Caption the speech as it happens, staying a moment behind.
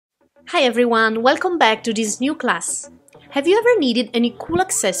Hi everyone, welcome back to this new class. Have you ever needed any cool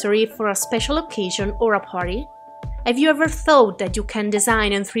accessory for a special occasion or a party? Have you ever thought that you can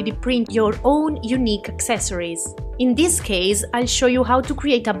design and 3D print your own unique accessories? In this case, I'll show you how to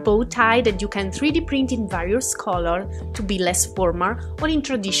create a bow tie that you can 3D print in various colors to be less formal or in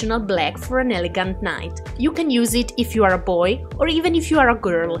traditional black for an elegant night. You can use it if you are a boy or even if you are a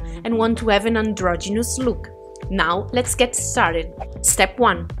girl and want to have an androgynous look. Now, let's get started. Step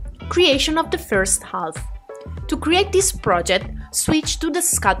 1. Creation of the first half. To create this project, switch to the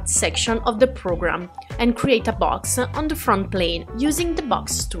scut section of the program and create a box on the front plane using the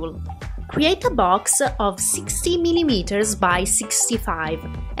box tool. Create a box of 60 mm by 65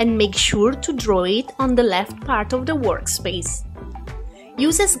 and make sure to draw it on the left part of the workspace.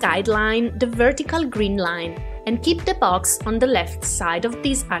 Use as guideline the vertical green line and keep the box on the left side of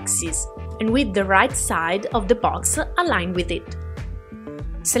this axis and with the right side of the box aligned with it.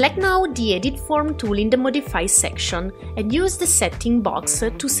 Select now the Edit Form tool in the Modify section and use the setting box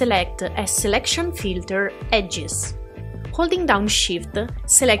to select as Selection Filter Edges. Holding down Shift,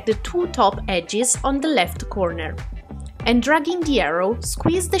 select the two top edges on the left corner. And dragging the arrow,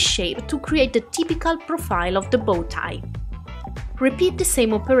 squeeze the shape to create the typical profile of the bow tie. Repeat the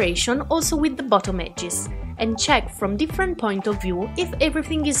same operation also with the bottom edges and check from different point of view if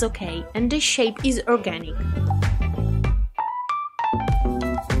everything is okay and the shape is organic.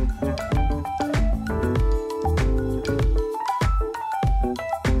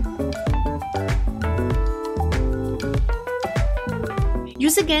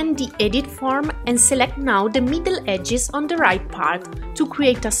 Use again the Edit form and select now the middle edges on the right part to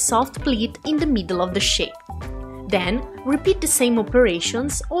create a soft pleat in the middle of the shape. Then, repeat the same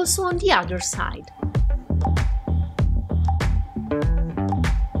operations also on the other side.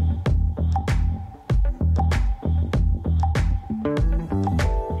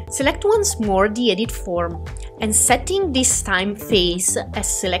 Select once more the Edit form and setting this time Face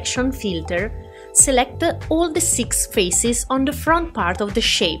as Selection Filter, select all the 6 faces on the front part of the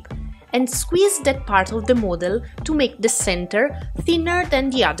shape and squeeze that part of the model to make the center thinner than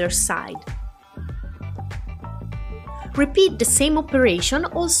the other side. Repeat the same operation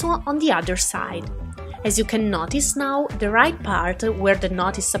also on the other side. As you can notice now, the right part, where the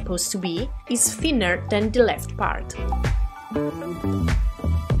knot is supposed to be, is thinner than the left part.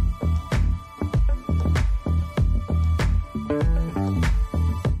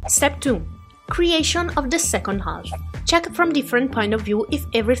 Step 2. Creation of the second half. Check from different point of view if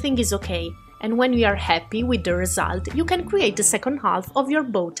everything is okay, and when you are happy with the result, you can create the second half of your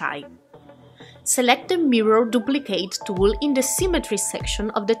bow tie. Select the Mirror Duplicate tool in the Symmetry section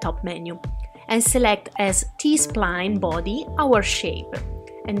of the top menu, and select as T-spline body our shape,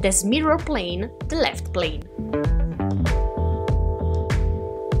 and as mirror plane the left plane.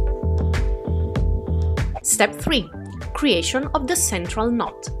 Step 3. Creation of the central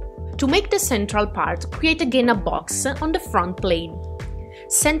knot. To make the central part, create again a box on the front plane.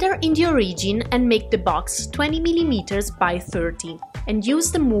 Center in the origin and make the box 20 mm by 30 and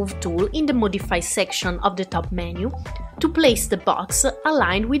use the Move tool in the Modify section of the top menu to place the box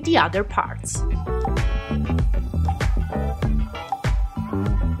aligned with the other parts.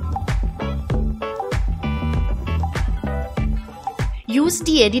 Use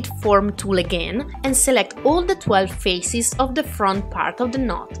the Edit Form tool again and select all the 12 faces of the front part of the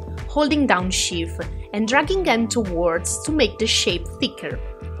knot, holding down Shift and dragging them towards to make the shape thicker.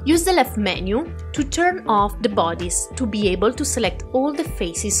 Use the left menu to turn off the bodies to be able to select all the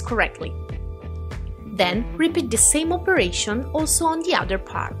faces correctly. Then repeat the same operation also on the other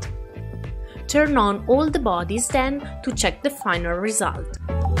part. Turn on all the bodies then to check the final result.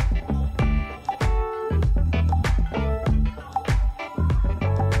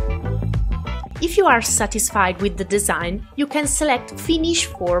 If you are satisfied with the design, you can select Finish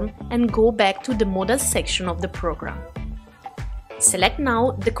Form and go back to the Model section of the program. Select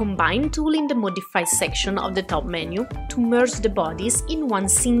now the Combine tool in the Modify section of the top menu to merge the bodies in one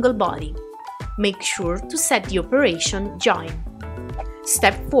single body. Make sure to set the operation Join.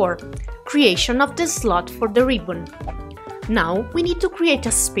 Step 4. Creation of the slot for the ribbon. Now we need to create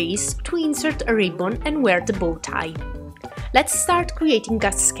a space to insert a ribbon and wear the bow tie. Let's start creating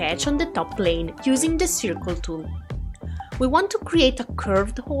a sketch on the top plane using the Circle tool. We want to create a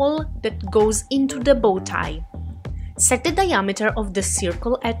curved hole that goes into the bow tie. Set the diameter of the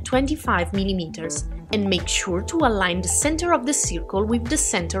circle at 25 mm and make sure to align the center of the circle with the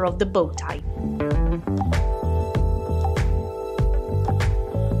center of the bow tie.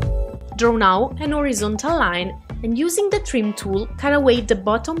 Draw now an horizontal line and using the Trim tool, cut away the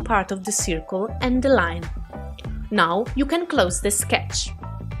bottom part of the circle and the line. Now you can close the sketch.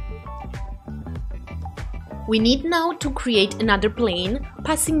 We need now to create another plane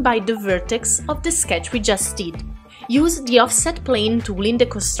passing by the vertex of the sketch we just did. Use the Offset Plane tool in the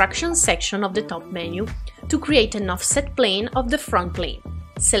Construction section of the top menu to create an offset plane of the front plane,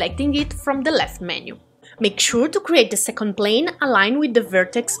 selecting it from the left menu. Make sure to create the second plane aligned with the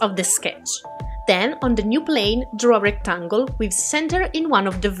vertex of the sketch. Then, on the new plane, draw a rectangle with center in one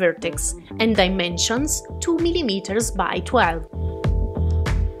of the vertex and dimensions 2 mm by 12.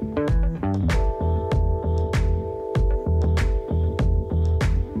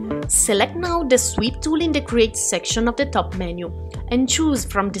 Select now the Sweep tool in the Create section of the top menu and choose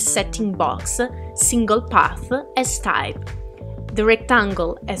from the setting box Single Path as type, the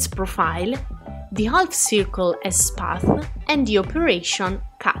rectangle as profile, the half circle as path, and the operation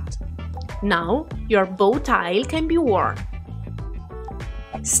Cut. Now your bow tile can be worn.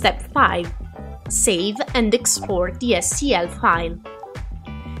 Step 5. Save and export the STL file.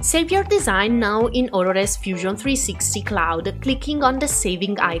 Save your design now in Autodesk Fusion 360 Cloud, clicking on the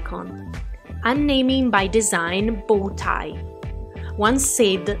saving icon. I'm naming by design bow tie. Once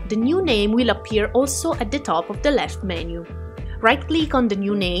saved, the new name will appear also at the top of the left menu. Right-click on the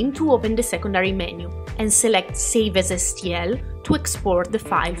new name to open the secondary menu and select Save as STL to export the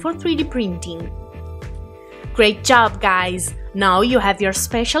file for 3D printing. Great job, guys! Now you have your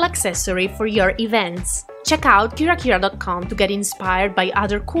special accessory for your events. Check out KiraKira.com to get inspired by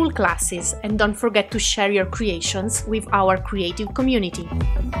other cool classes, and don't forget to share your creations with our creative community.